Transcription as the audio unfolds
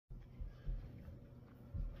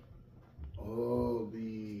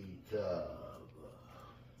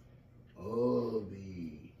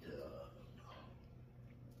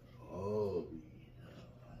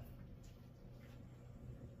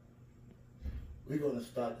We're going to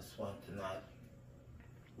start this one tonight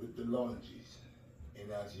with the lunges.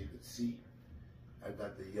 And as you can see, I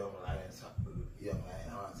got the young lion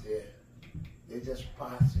hearts here. They're just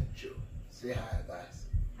passing through. Say hi, guys.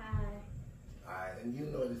 Hi. Alright, and you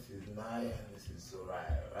know this is Naya and this is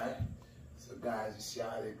Soraya, right? So guys, you see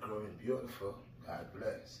how they're growing beautiful. God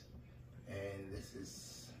bless. And this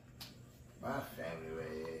is my family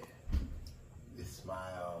right here. This is my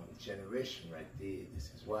generation right there. This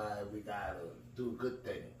is why we gotta do good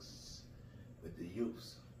things with the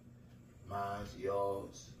youth. Mine's,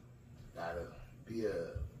 yours. Gotta be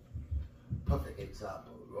a perfect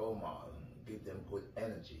example, role model, give them good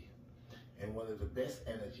energy. And one of the best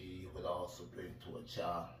energy you could also bring to a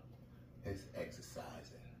child is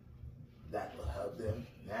exercising. That will help them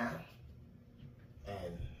now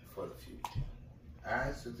and for the future.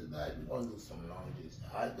 Alright, so tonight we're going to do some lunges.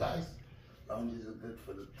 Alright guys, lunges are good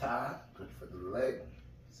for the thigh, good for the leg.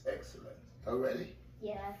 It's excellent. All ready?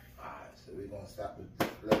 Yes. Alright, so we're going to start with this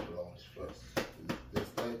leg lunge first. This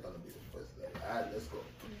leg going to be the first leg. Alright, let's go.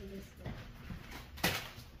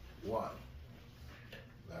 1.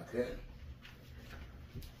 Okay.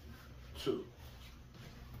 2.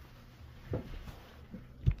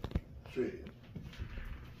 3.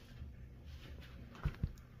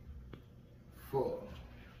 4.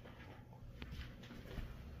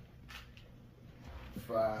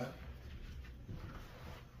 5.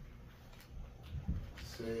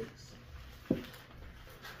 6.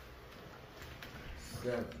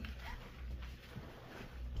 7.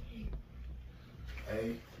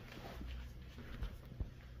 8.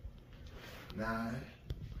 9.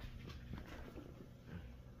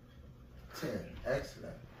 10.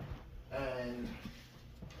 Excellent. And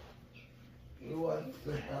we want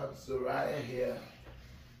to help Soraya here.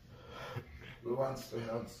 We want to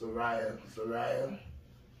help Soraya. Soraya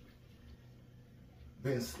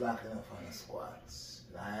been slacking up on the squats.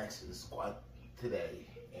 And I asked her to squat today,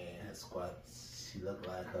 and her squats, she looked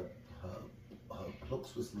like her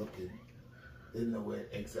looks was looking, didn't know where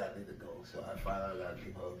exactly to go. So I finally got to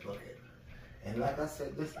give her a bucket. And like I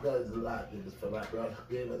said, this does a lot. Because for my brother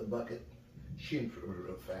gave her the bucket, she improved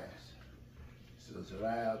real fast. So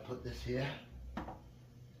Soraya, I'll put this here,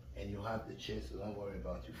 and you have the chair, so don't worry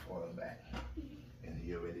about you falling back. And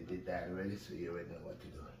you already did that already, so you already know what to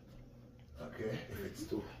do. Okay?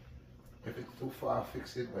 If it's too far,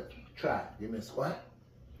 fix it, but try. Give me a squat.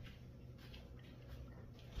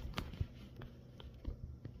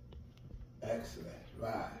 Excellent.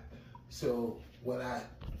 Right. So when I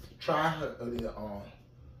tried her earlier on,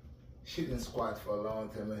 she didn't squat for a long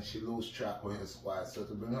time and she lost track with her squat. So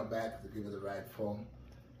to bring her back, to give her the right form,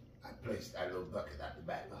 I placed that little bucket at the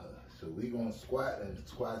back of her. So we're going to squat, and the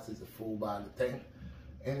squats is a full body thing.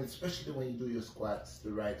 And especially when you do your squats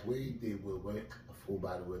the right way, they will work a full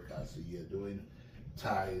body workout. So you're doing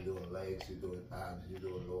thigh, you're doing legs, you're doing arms, you're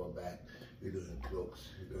doing lower back, you're doing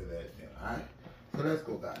glutes, you're doing everything. All right? So let's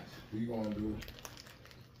go, guys. We're going to do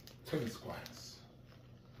 10 squats.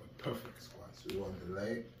 Perfect squats. We want the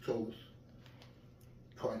leg, toes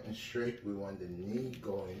pointing straight. We want the knee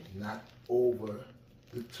going not over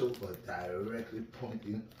the toe, but directly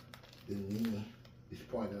pointing. The knee is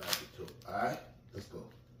pointing at the toe. All right, let's go.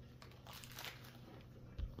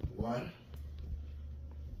 1,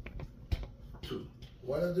 2.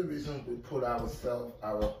 One of the reasons we put our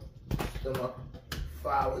stomach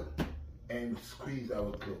forward and squeeze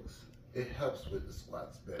our glutes, it helps with the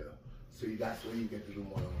squats better. So that's where you get to do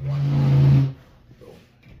more than one. So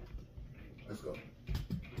let's go.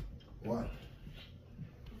 1,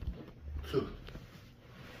 2,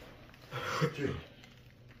 3,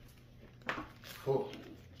 4,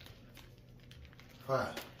 5,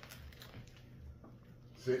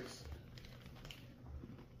 6,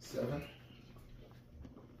 7,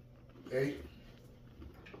 8,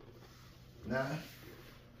 9,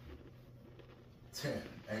 10.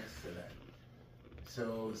 Excellent.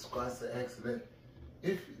 So squats are excellent.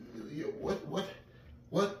 If you,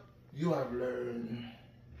 what you have learned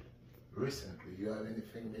recently, you have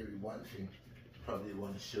anything, maybe one thing, probably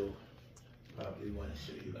want to show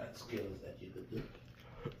you like skills that you could do.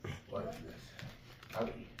 What is this?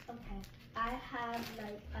 Okay. I have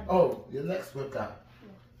like oh, your next workout.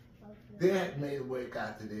 Yeah. They had made a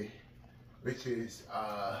workout today, which is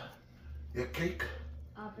your kick.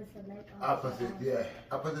 Opposite leg. Opposite, yeah.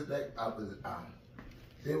 Opposite leg, opposite arm.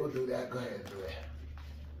 They will do that. Go ahead and do it.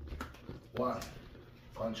 1,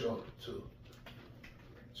 control. 2,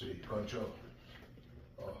 3, control.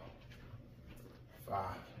 4,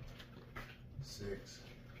 5, 6,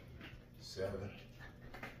 7,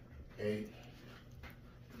 8,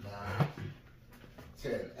 9,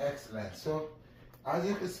 10. Excellent. So As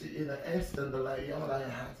you can see in an instant, the young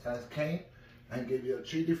lion has came and gave you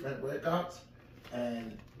 3 different workouts,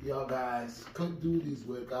 and y'all guys could do these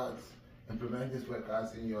workouts, implement these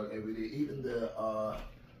workouts in your everyday. Even the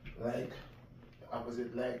leg,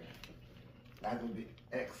 opposite leg, that would be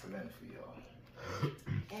excellent for y'all.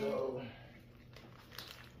 So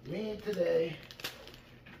me today,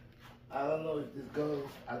 I don't know if this goes.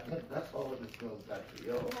 I think that's all this goes back to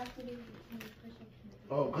y'all. You have to do 20 push-ups.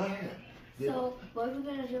 Oh, go ahead. Yeah. So what we're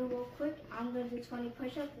gonna do real quick, I'm gonna do 20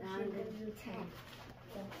 push-ups and I'm gonna do 10.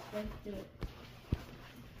 So let's do it.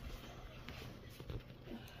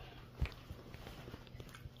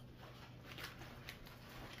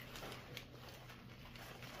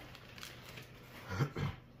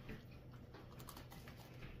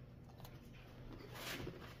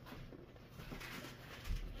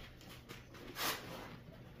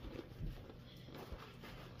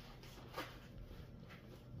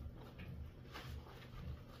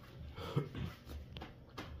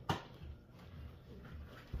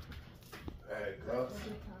 There it goes.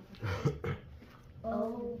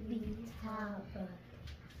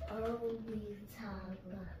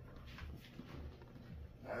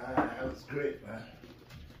 That was great, man.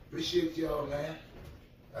 Appreciate y'all, man.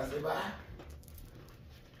 I say bye.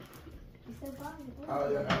 You said bye.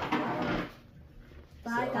 Oh, yeah.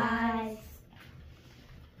 Bye, So- guys.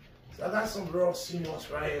 So I got some raw CMOS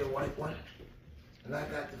right here, the white one. And I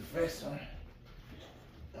got the vest on.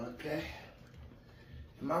 Okay.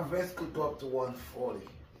 And my vest could go up to 140.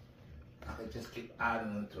 I could just keep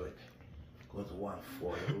adding into it. Go to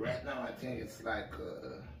 140. Right now I think it's like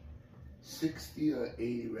 60 or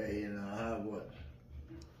 80 right here now. I have what?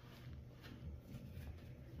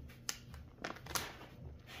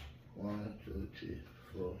 One, two, three,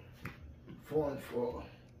 four. 4 and 4.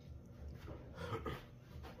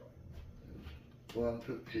 1,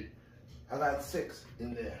 2, 3. I got 6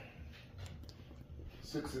 in there.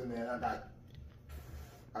 6 in there. I got,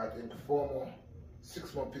 I think,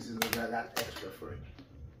 6 more pieces in there. I got extra for it.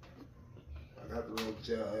 I got the little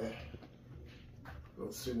gel here.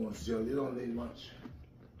 Little CMOS gel. You don't need much.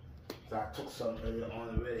 So I took some earlier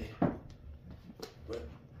on already. But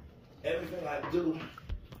everything I do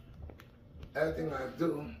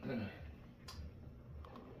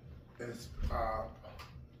is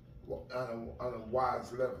on a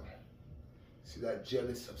wise level. See that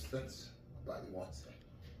jelly substance? My body wants it.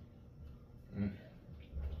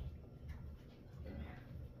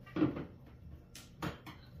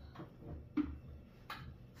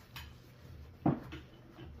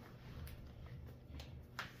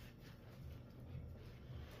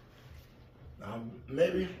 Now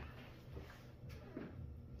maybe you can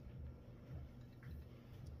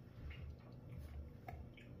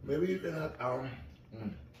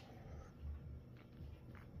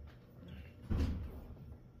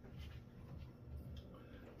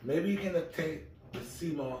maybe you can take the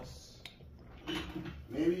CMOS.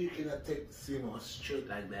 Maybe you cannot take the CMOS straight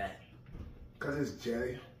like that, cause it's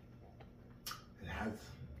jelly. It has.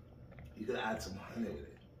 You can add some honey with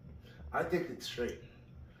it. I take it straight.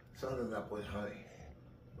 Sometimes I put honey,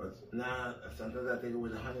 but now sometimes I take it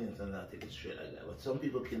with the honey and sometimes I take it straight like that. But some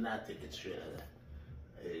people cannot take it straight like that.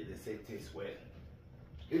 They say it tastes wet.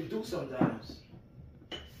 It do sometimes,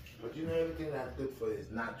 but you know everything that's good for it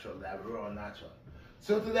is natural, that raw natural.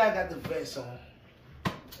 So today I got the vest on,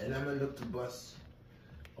 and I'm gonna look to bust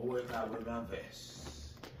a workout with my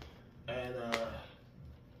vest. And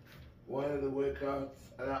one of the workouts,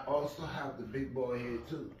 and I also have the big boy here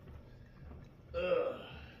too.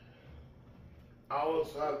 I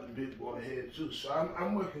also have the big boy here too, so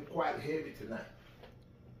I'm working quite heavy tonight.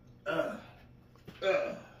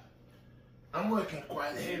 I'm working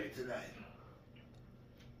quite heavy tonight.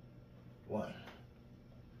 1,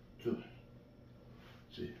 2,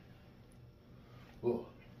 3, 4,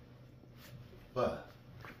 5,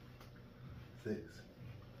 6,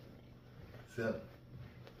 7,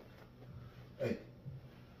 8,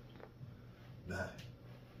 9,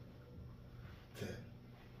 10.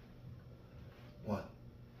 1,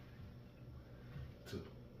 2,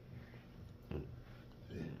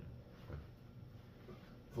 3,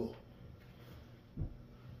 4,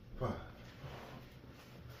 5,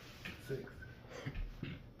 6,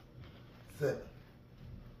 7,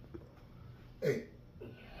 8,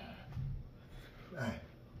 9,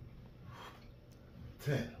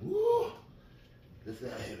 10. Woo! This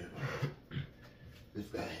got heavy, bro. This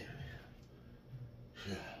got heavy.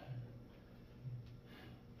 Yeah.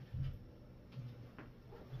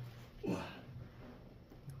 1.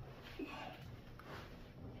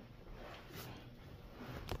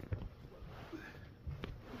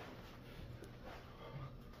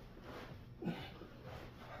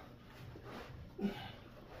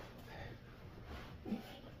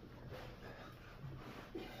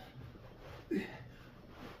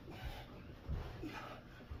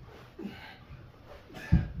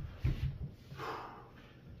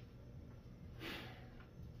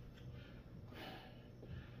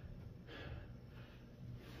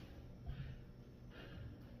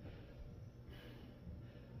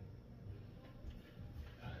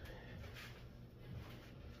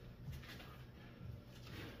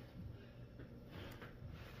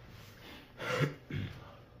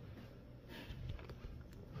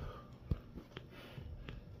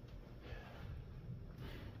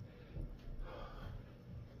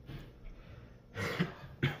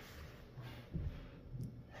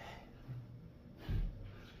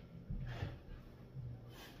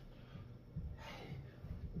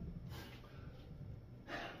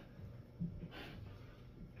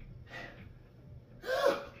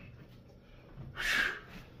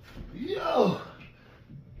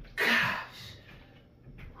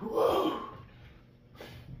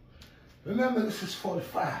 Remember, this is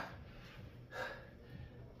 45.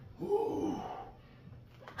 Ooh.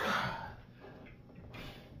 God.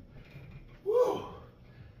 Woo.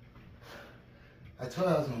 I told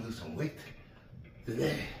you I was gonna do some weight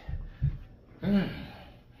today. I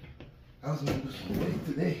was gonna do some weight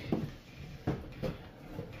today.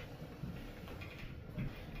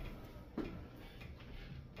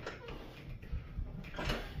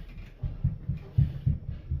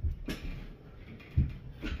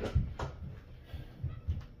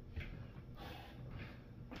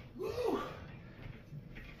 Woo.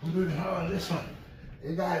 I'm doing hard on this one.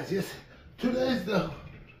 Hey guys, just today's the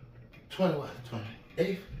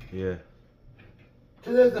 28th? Yeah.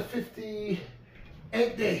 Today's the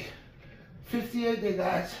 58th day. 58th day,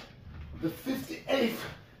 guys. The 58th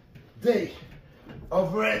day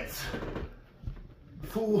of Red's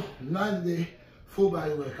full 90-day full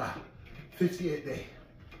body workout. 58th day.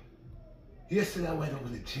 Yesterday I went over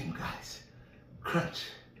the gym, guys. Crunch.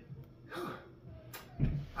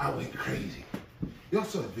 I went crazy. You all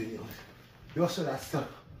saw the videos. You all saw that stuff.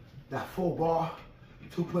 That 4 bar,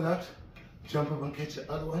 2 pull-ups, jump up and catch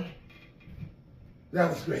the other one. That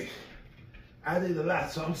was great. I did a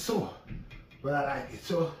lot, so I'm sore, but I like it.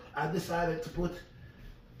 So I decided to put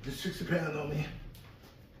the 60 pound on me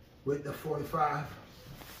with the 45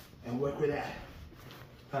 and work with that.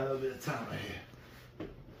 Got a little bit of time right here.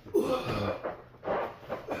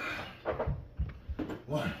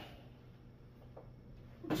 1,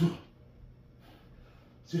 2,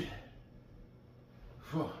 3,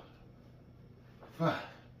 4, 5,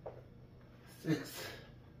 6,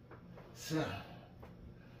 7,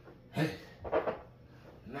 8,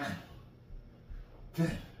 9,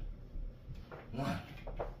 10. 1,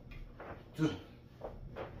 2,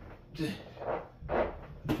 3,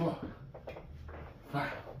 4,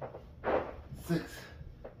 5, 6,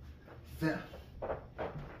 7,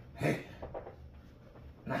 8,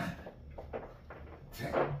 9,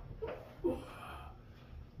 10.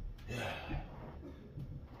 Yeah.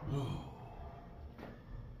 Ooh.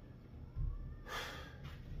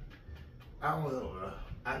 I don't know, bro.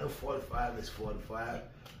 I know 45 is 45.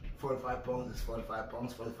 45 pounds is 45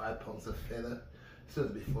 pounds. 45 pounds of feather. Still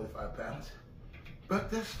to be 45 pounds. But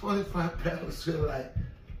this 45 pounds feel like,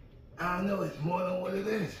 I don't know, it's more than what it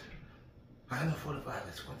is. I know 45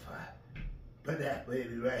 is 45. But that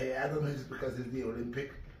baby right here, I don't know if it's because it's the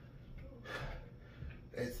Olympic.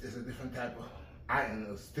 It's a different type of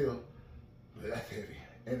iron still, but that's heavy.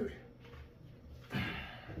 Anyway,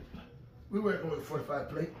 we're working with a 45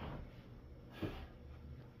 plate.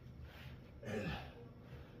 And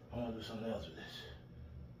I want to do something else with this.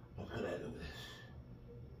 What could I do with this?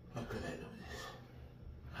 What could I do with this?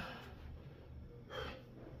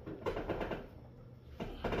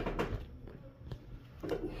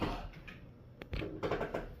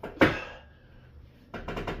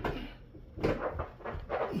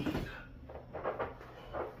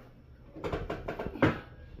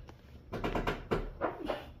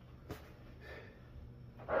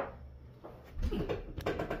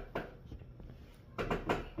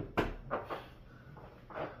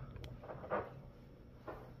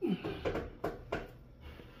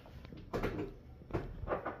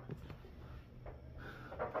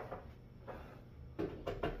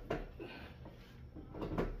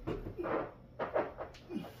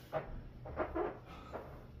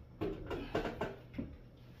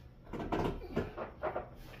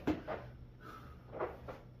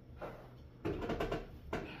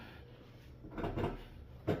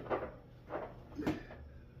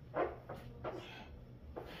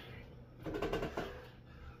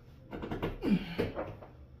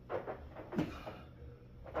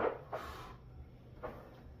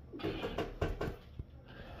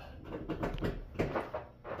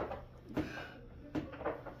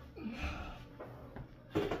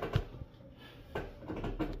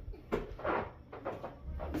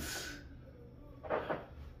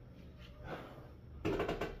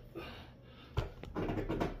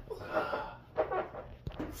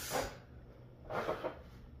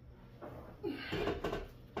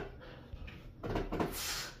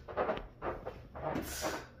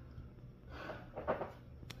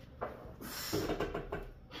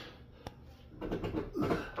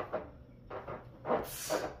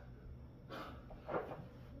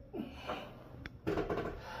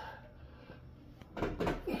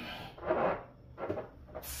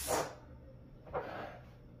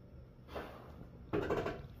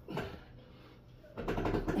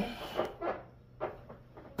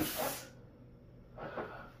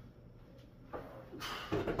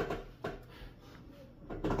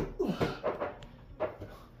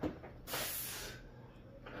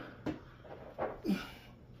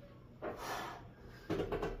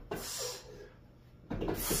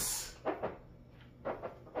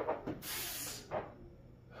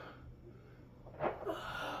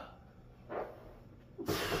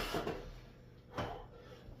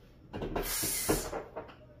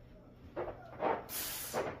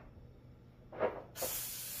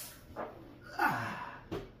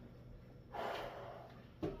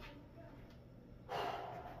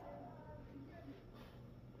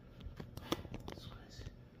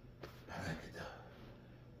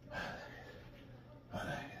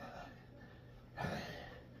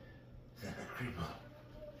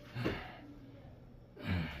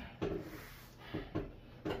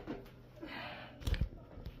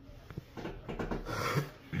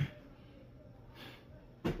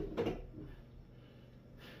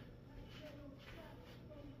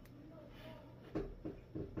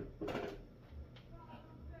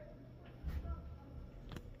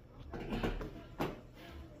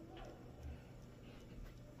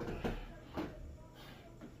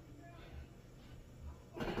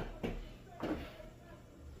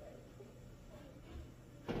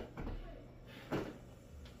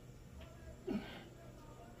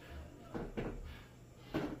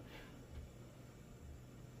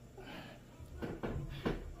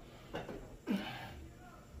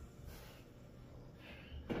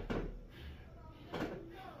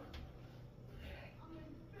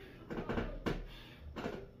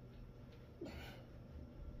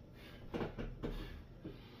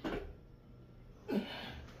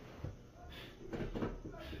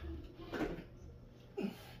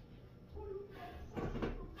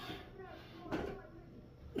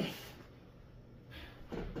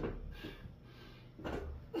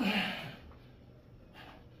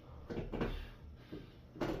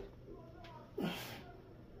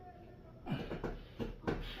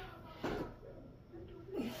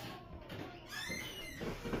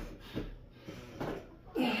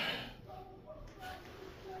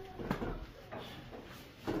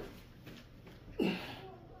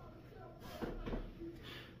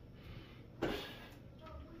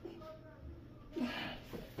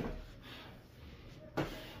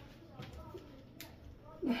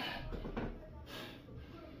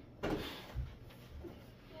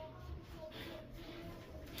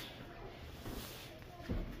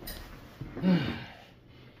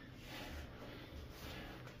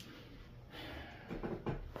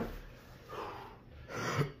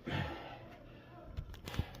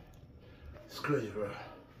 crazy, bro.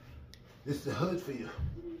 This is the hood for you.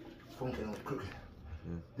 Funky on crooked.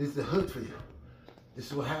 This is the hood for you. This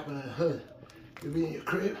is what happened in the hood. You be in your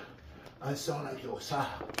crib, I sound like you're outside.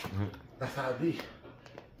 That's how it be.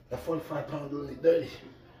 That 45 pound doing me dirty.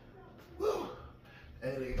 Woo.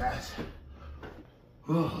 Anyway, guys.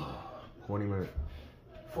 Woo. 20 minutes.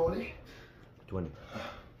 40? 20.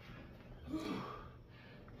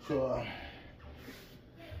 So,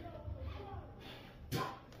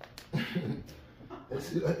 let's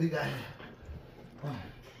see what we got here.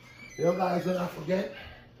 Yo, guys, don't forget,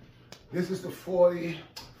 this is the 59th.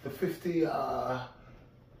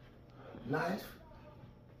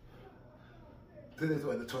 Today is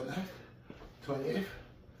what, the 29th? 28th?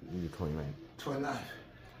 29. 29th.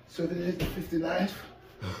 So today is the 59th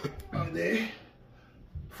day.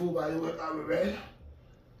 Full body workout with Red.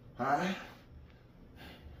 Alright?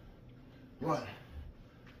 1,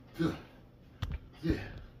 2, 3,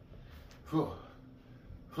 4,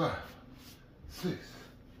 5, 6,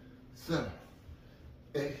 7,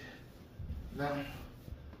 8, 9,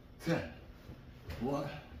 10. 1,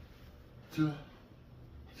 2,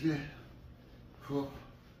 3, 4,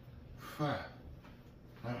 5.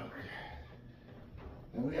 Okay.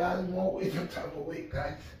 And we added more weight on top of weight,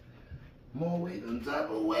 guys. More weight on top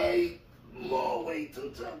of weight. More weight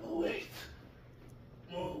on top of weight.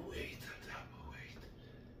 More weight on top of weight.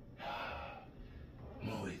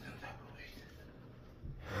 More weight on top of weight.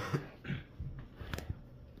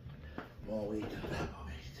 More weight on top of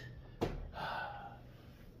weight.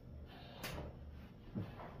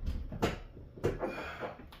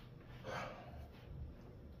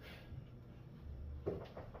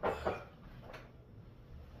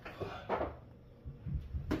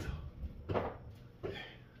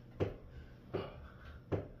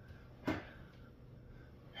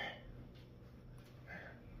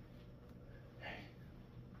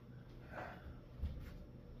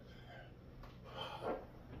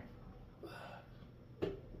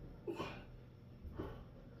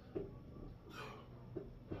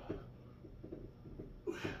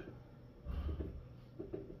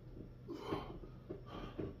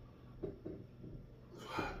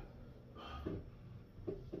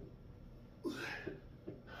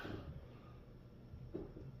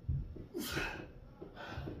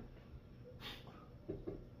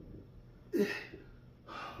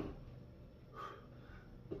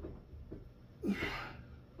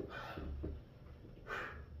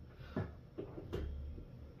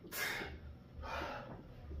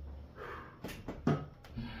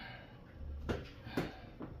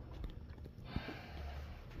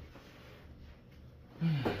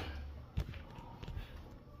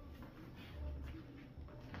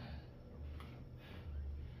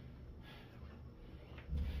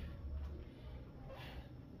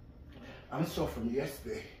 I'm sore from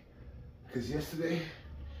yesterday, because yesterday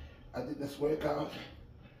I did this workout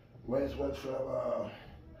where it was from,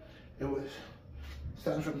 it was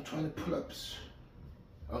starting from 20 pull-ups,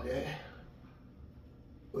 okay?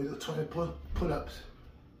 We do 20 pull-ups,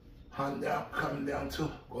 hand down, coming down to,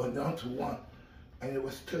 going down to 1, and it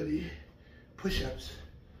was 30 push-ups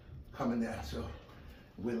coming down, so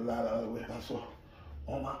with a lot of other workouts, so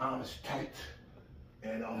all my arms tight,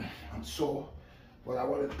 and I'm sore. But I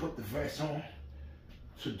wanted to put the vest on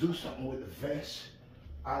to do something with the vest.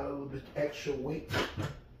 Add a little bit extra weight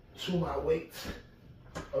to my weight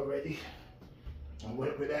already. And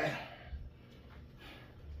work with that.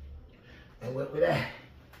 And work with that.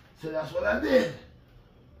 So that's what I did.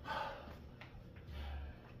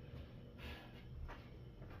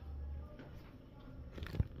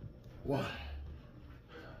 One,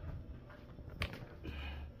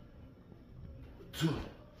 2,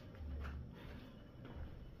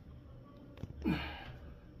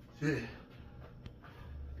 3,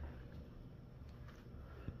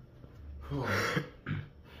 4,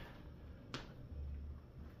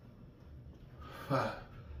 5,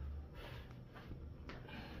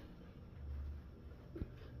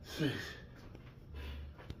 6,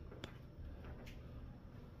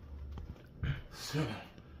 7,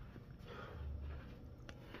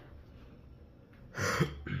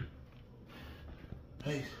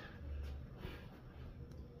 8,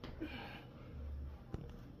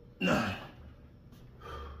 9,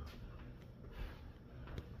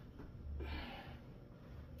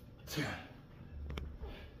 10.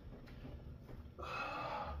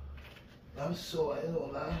 I'm sore, I ain't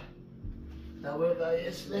gonna lie. That workout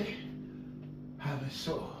yesterday, I've been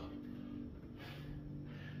sore.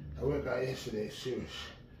 That workout yesterday is serious.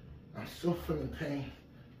 I'm still feeling pain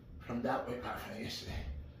from that workout from yesterday.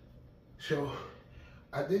 So,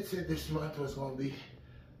 I did say this month was gonna be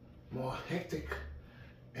more hectic,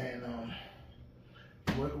 and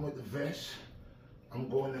working with the vest. I'm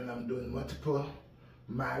going and I'm doing multiple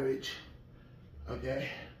marriage. Okay.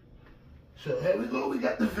 So here we go. We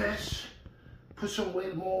got the vest. Put some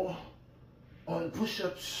weight more on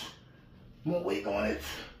push-ups. More weight on it.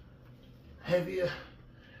 Heavier,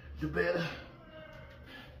 the better.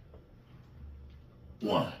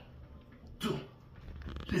 1, 2,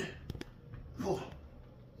 3, 4,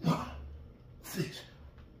 5, 6,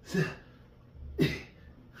 7, 8,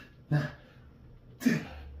 9, 10.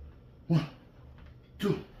 1,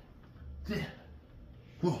 2, 3,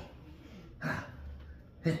 4, 5,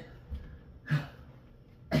 6, 7,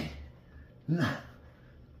 8, 9,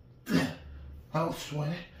 10. I was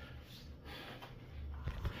 20.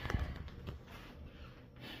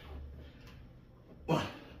 1,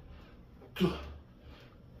 2,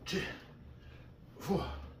 3, 4,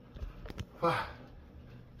 5,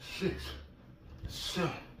 6, 7,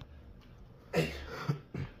 8,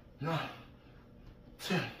 9,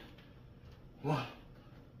 10. 1,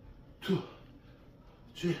 2,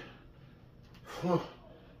 3, 4,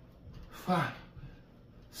 5,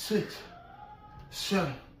 6,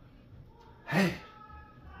 7, 8,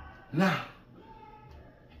 9,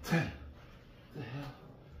 10. The hell?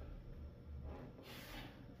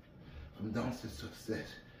 From downstairs to upstairs.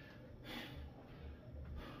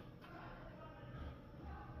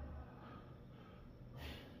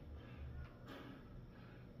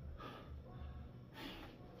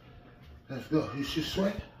 Let's go. You should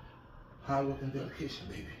sweat. Hard work and dedication,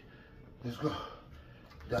 baby. Let's go.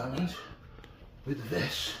 Diamonds with the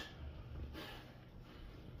vest.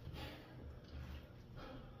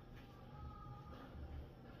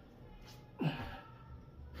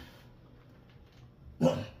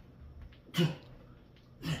 One, 2,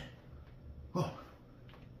 3, 4,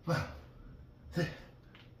 5, 6,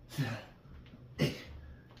 7, 8,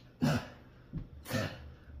 9, 10.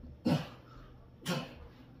 1, 2,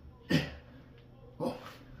 3, 4,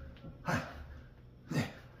 5, 6, 7, 8,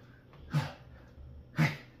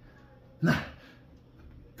 9,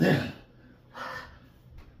 10.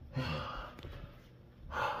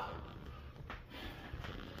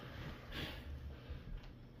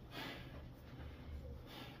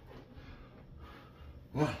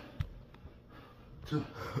 One, 2,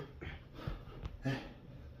 3,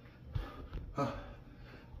 4,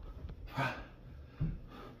 5,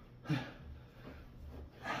 6,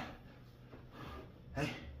 8,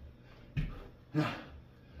 9,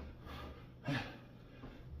 10.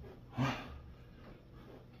 1,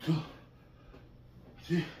 2,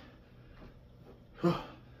 3, 4,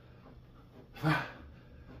 5,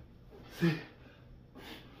 6,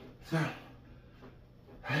 7,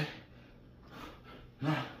 8,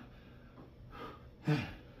 9, 10.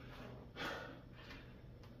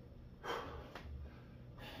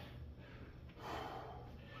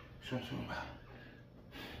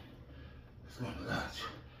 It's going to large.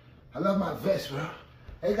 I love my vest, bro.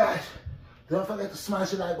 Hey guys, don't forget to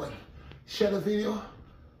smash the like button. Share the video,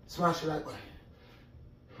 smash the like button.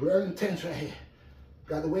 Real intense right here.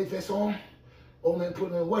 Got the weight vest on. Old man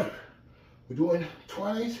putting in work. We're doing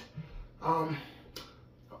 20s,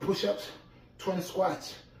 push-ups, 20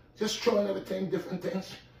 squats. Just throwing everything, different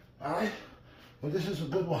things. Alright? But this is a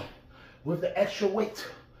good one. With the extra weight.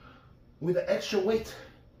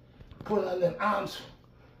 Putting on them arms,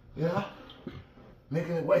 you know,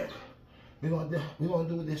 making it work. We're gonna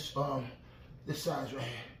do this this size right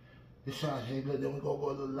here. This size here, good. Then we're gonna go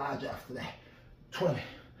a little larger after that. 20.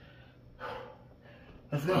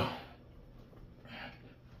 Let's go.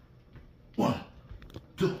 1,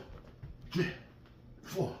 2, 3,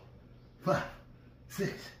 4, 5,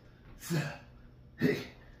 6, 7, 8,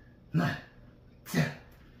 9, 10.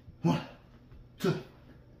 1, 2,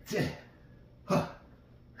 3, 4,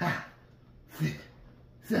 5, 6,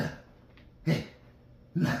 7, 8,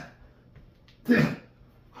 9, 10.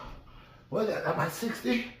 What is that? Am I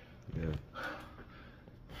 60? Yeah.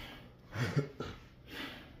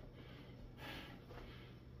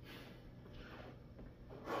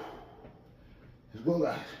 Let's go,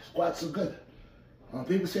 guys. Squats are good. A lot of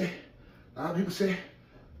people say,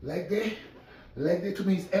 leg day to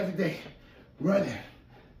me is every day. Running,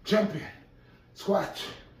 jumping, squats,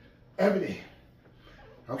 every day.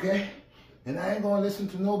 Okay? And I ain't gonna listen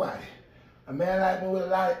to nobody. A man like me with a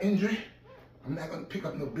lot of injury, I'm not gonna pick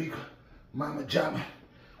up no big mama jamma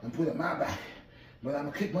and put it in my back. But I'm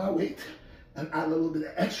gonna kick my weight and add a little bit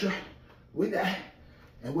of extra with that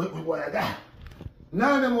and work with what I got.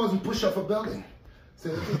 None of them wasn't push up a building. So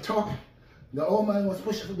they keep talking. The old man was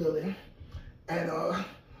pushing for building. And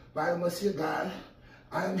by the mercy of God,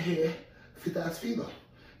 I am here fit as feeble.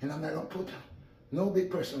 And I'm not gonna put no big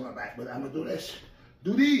person on my back, but I'm gonna do this.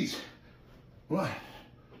 Do these. 1,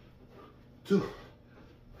 2,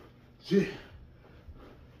 3,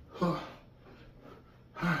 4,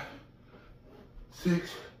 5,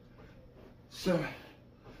 6, 7,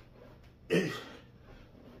 8,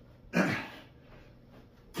 9,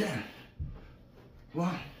 10.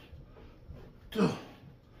 1, 2,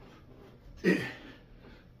 3,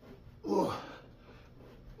 4,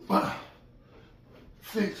 5,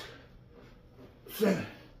 6, 7,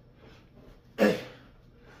 8,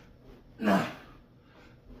 9,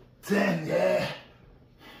 10. Yeah.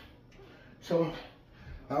 So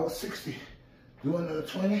I was 60. Do another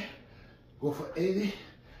 20. Go for 80.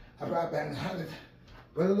 I brought back 100.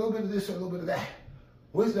 But a little bit of this, a little bit of that.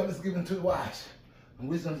 Wisdom is given to the wise, and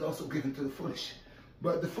wisdom is also given to the foolish.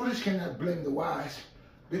 But the foolish cannot blame the wise,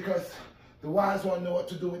 because the wise won't know what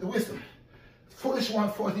to do with the wisdom. The foolish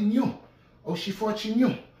one thought he knew, or she thought she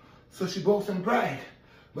knew, so she boasts and bragged.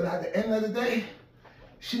 But at the end of the day,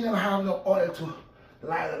 she never had no oil to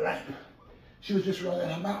light a lamp. She was just running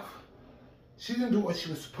her mouth. She didn't do what she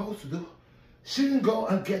was supposed to do. She didn't go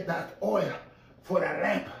and get that oil for that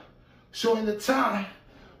lamp. So in the time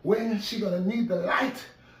when she's gonna need the light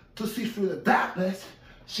to see through the darkness,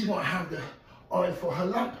 she's gonna have the oil for her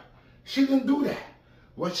lamp. She didn't do that.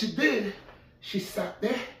 What she did, she sat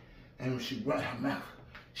there and she ran her mouth.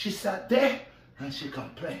 She sat there and she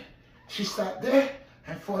complained. She sat there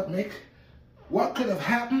and thought, make what could have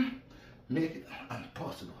happened, make it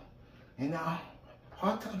impossible. And now,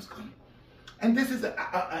 hard times come. And this is an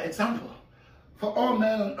example for all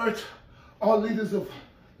men on earth, all leaders of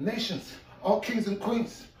nations, all kings and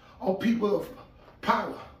queens, all people of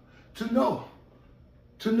power, to know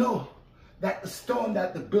that the stone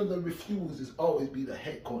that the builder refuses always be the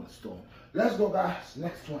head cornerstone. Let's go, guys.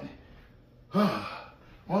 Next 20.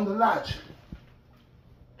 On the latch.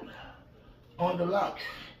 On the latch.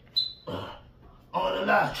 On the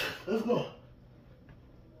latch. Let's go.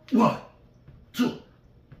 1, 2,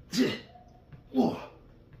 3, 4,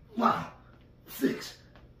 5, 6,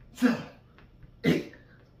 7, 8,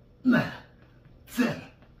 9, 10.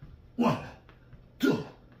 1, 2,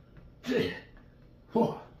 3,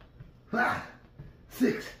 4, 5,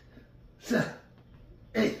 6, 7,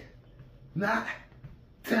 8, 9,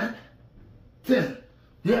 10, 10.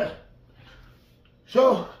 Yeah.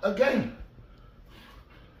 So again,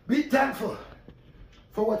 be thankful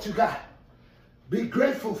for what you got. Be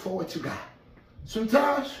grateful for what you got.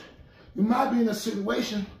 Sometimes you might be in a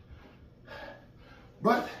situation,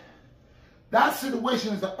 but that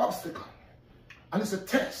situation is an obstacle and it's a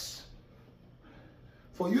test.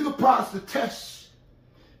 For you to pass the test,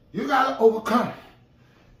 you got to overcome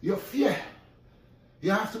your fear.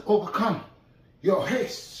 You have to overcome your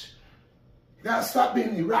haste. You got to stop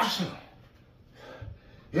being irrational.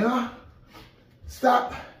 You know?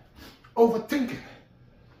 Stop overthinking.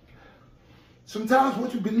 Sometimes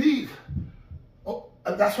what you believe,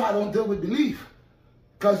 that's why I don't deal with belief,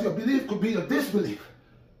 because your belief could be your disbelief.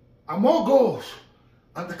 And more goes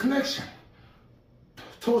on the connection,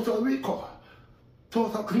 total recall,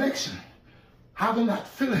 total connection, having that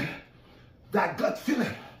feeling, that gut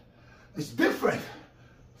feeling. It's different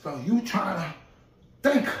from you trying to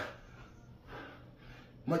think.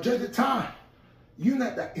 Majority of the time, you're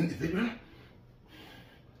not that individual.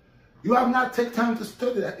 You have not taken time to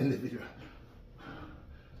study that individual.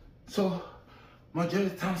 So, majority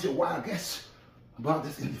of the times you're wild guess about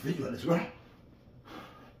this individual as well.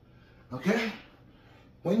 Okay?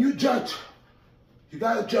 When you judge, you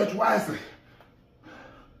gotta judge wisely.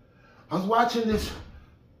 I was watching this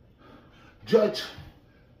judge,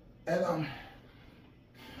 and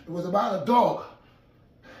it was about a dog,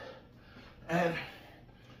 and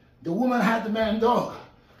the woman had the man dog,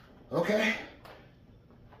 okay?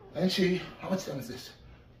 And she, how much time is this?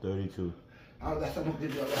 32. Oh, that's I'm gonna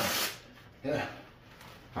give you a lot. Yeah,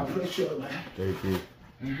 I'm pretty sure, man. 33.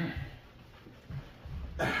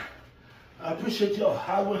 I appreciate your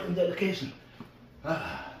hard work and dedication.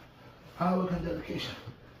 Hard work and dedication.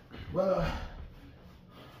 But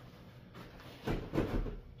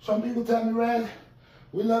some people tell me, Red,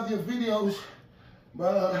 we love your videos,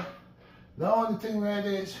 but the only thing, Red,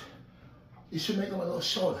 is you should make them a little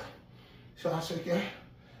shorter. So I said, okay.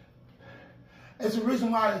 It's the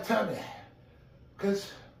reason why they tell me that.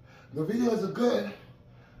 Because the videos are good,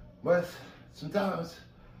 but sometimes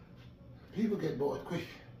people get bored quick.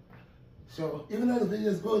 So even though the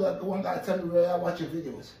video is good, like the one guy tell me, Ray, I watch your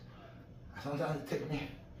videos. Sometimes it takes me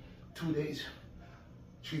 2 days,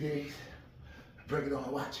 3 days, break it on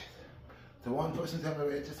and watch it. The one person tell me,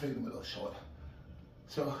 Ray, just make them a little shorter.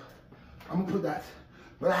 So I'm gonna put that.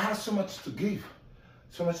 But I have so much to give,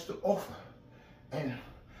 so much to offer. And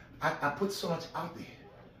I put so much out there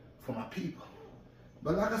for my people.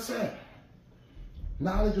 But like I said,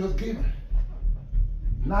 Knowledge was given.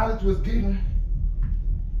 Knowledge was given.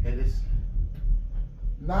 It is.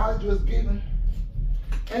 Knowledge was given.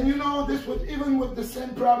 And you know, this was even with the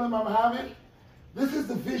same problem I'm having. This is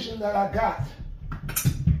the vision that I got.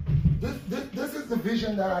 This is the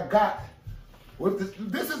vision that I got.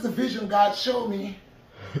 This is the vision God showed me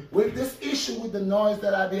with this issue with the noise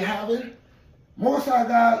that I be having. Most I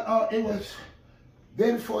got, it was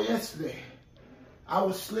day before yesterday. I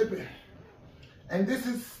was sleeping. And this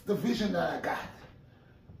is the vision that I got.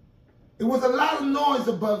 It was a lot of noise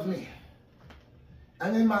above me.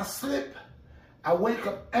 And in my sleep, I wake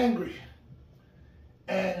up angry.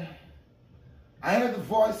 And I heard the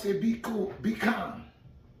voice say, be cool, be calm,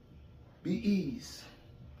 be ease.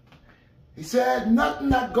 He said, nothing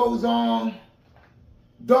that goes on,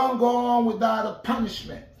 don't go on without a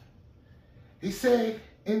punishment. He said,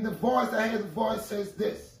 in the voice, I heard the voice says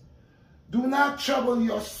this, do not trouble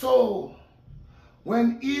your soul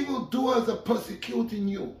when evildoers are persecuting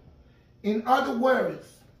you. In other words,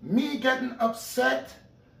 me getting upset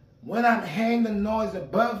when I'm hearing the noise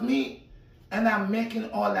above me and I'm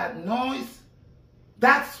making all that noise,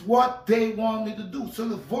 that's what they want me to do. So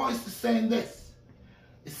the voice is saying this.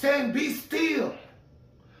 It's saying, be still.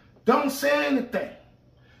 Don't say anything.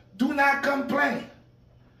 Do not complain.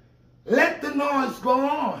 Let the noise go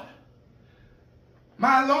on.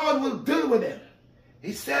 My Lord will deal with it.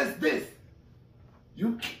 He says this.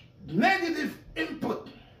 Negative input.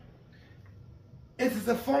 It is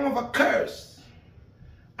a form of a curse.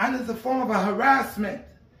 And it's a form of a harassment.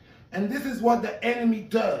 And this is what the enemy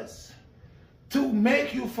does to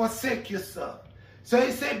make you forsake yourself. So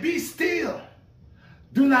he said, be still.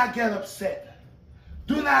 Do not get upset.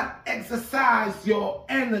 Do not exercise your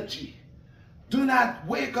energy. Do not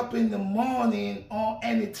wake up in the morning or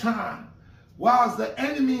any time whilst the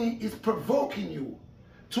enemy is provoking you,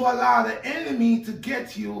 to allow the enemy to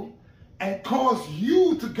get you and cause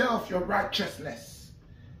you to get off your righteousness.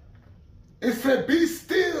 It said, be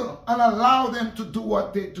still and allow them to do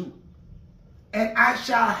what they do. And I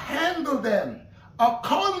shall handle them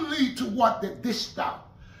accordingly to what they dished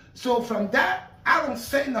out. So from that, I don't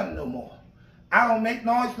say nothing no more. I don't make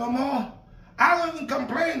noise no more. I don't even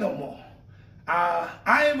complain no more.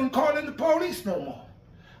 I ain't even calling the police no more.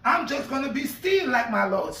 I'm just going to be still like my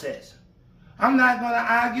Lord says. I'm not going to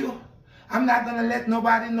argue. I'm not going to let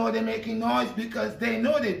nobody know they're making noise because they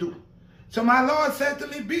know they do. So my Lord said to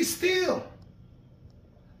me, be still.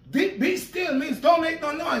 Be still means don't make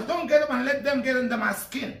no noise. Don't get up and let them get under my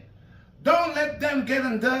skin. Don't let them get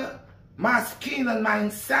under my skin and my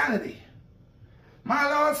insanity. My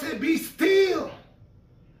Lord said, be still,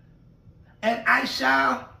 and I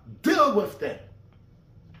shall deal with them.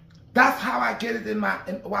 That's how I get it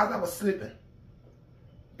while I was sleeping.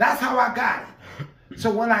 That's how I got it.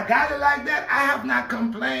 So when I got it like that, I have not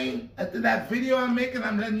complained. Until that video I'm making,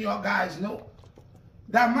 I'm letting y'all guys know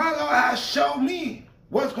that my Lord has shown me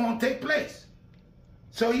what's going to take place.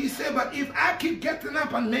 So he said, but if I keep getting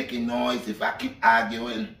up and making noise, if I keep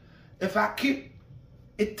arguing,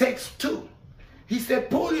 it takes two. He said,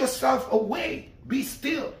 pull yourself away. Be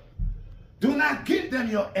still. Do not give them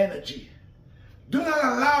your energy. Do not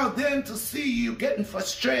allow them to see you getting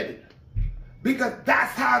frustrated. Because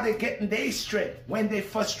that's how they're getting their strength, when they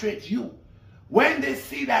frustrate you. When they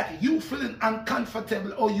see that you feeling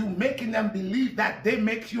uncomfortable or you making them believe that they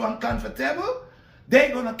make you uncomfortable,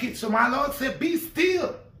 they're going to keep. So my Lord said, be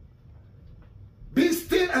still. Be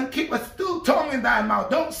still and keep a still tongue in thy mouth.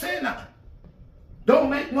 Don't say nothing.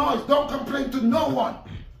 Don't make noise. Don't complain to no one.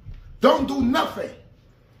 Don't do nothing.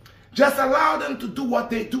 Just allow them to do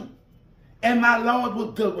what they do. And my Lord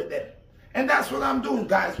will deal with them. And that's what I'm doing,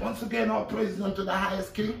 guys. Once again, all praises unto the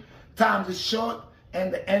highest King. Time is short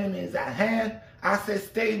and the enemy is at hand. I said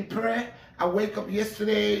stay in prayer. I wake up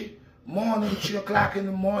yesterday morning, 3 o'clock in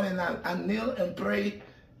the morning. I kneel and pray.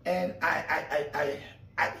 And God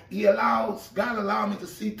allowed me to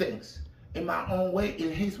see things in my own way,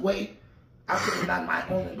 in his way. I put it not my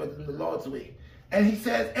own, but in the Lord's way. And he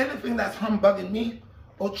says, anything that's humbugging me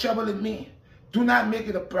or troubling me, do not make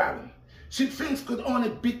it a problem. See, things could only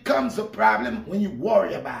become a problem when you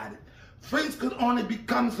worry about it. Things could only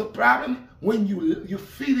become a problem when you're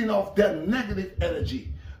feeding off that negative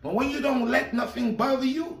energy. But when you don't let nothing bother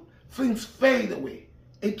you, things fade away.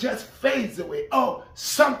 It just fades away. Oh,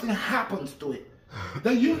 something happens to it.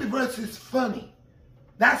 The universe is funny.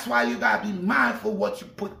 That's why you got to be mindful what you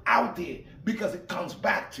put out there, because it comes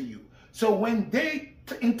back to you. So when they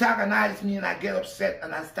antagonize me and I get upset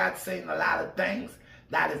and I start saying a lot of things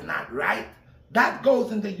that is not right, that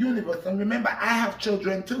goes in the universe. And remember, I have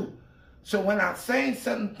children too. So when I'm saying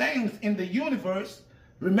certain things in the universe,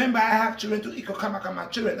 Remember, I have children to equal my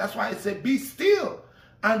children. That's why I say, be still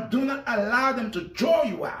and do not allow them to draw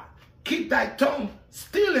you out. Keep thy tongue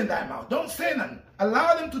still in thy mouth. Don't say nothing.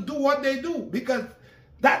 Allow them to do what they do, because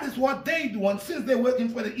that is what they do. And since they're working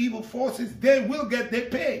for the evil forces, they will get their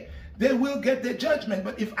pay. They will get their judgment.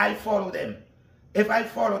 But if I follow them, if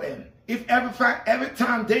every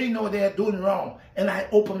time they know they are doing wrong and I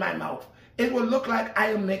open my mouth, it will look like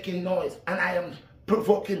I am making noise and I am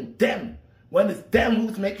provoking them when it's them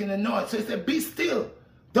who's making the noise. So he said, be still.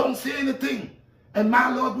 Don't say anything. And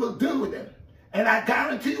my Lord will deal with them. And I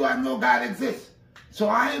guarantee you, I know God exists. So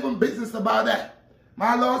I ain't even business about that.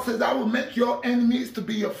 My Lord says, I will make your enemies to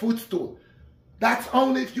be your footstool. That's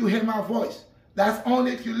only if you hear my voice. That's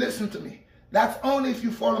only if you listen to me. That's only if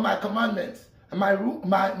you follow my commandments and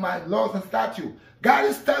my laws and statutes. God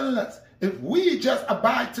is telling us, if we just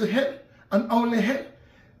abide to him and only him,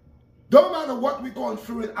 no matter what we're going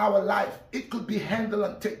through in our life, it could be handled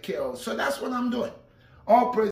and taken care of. So that's what I'm doing. All praise.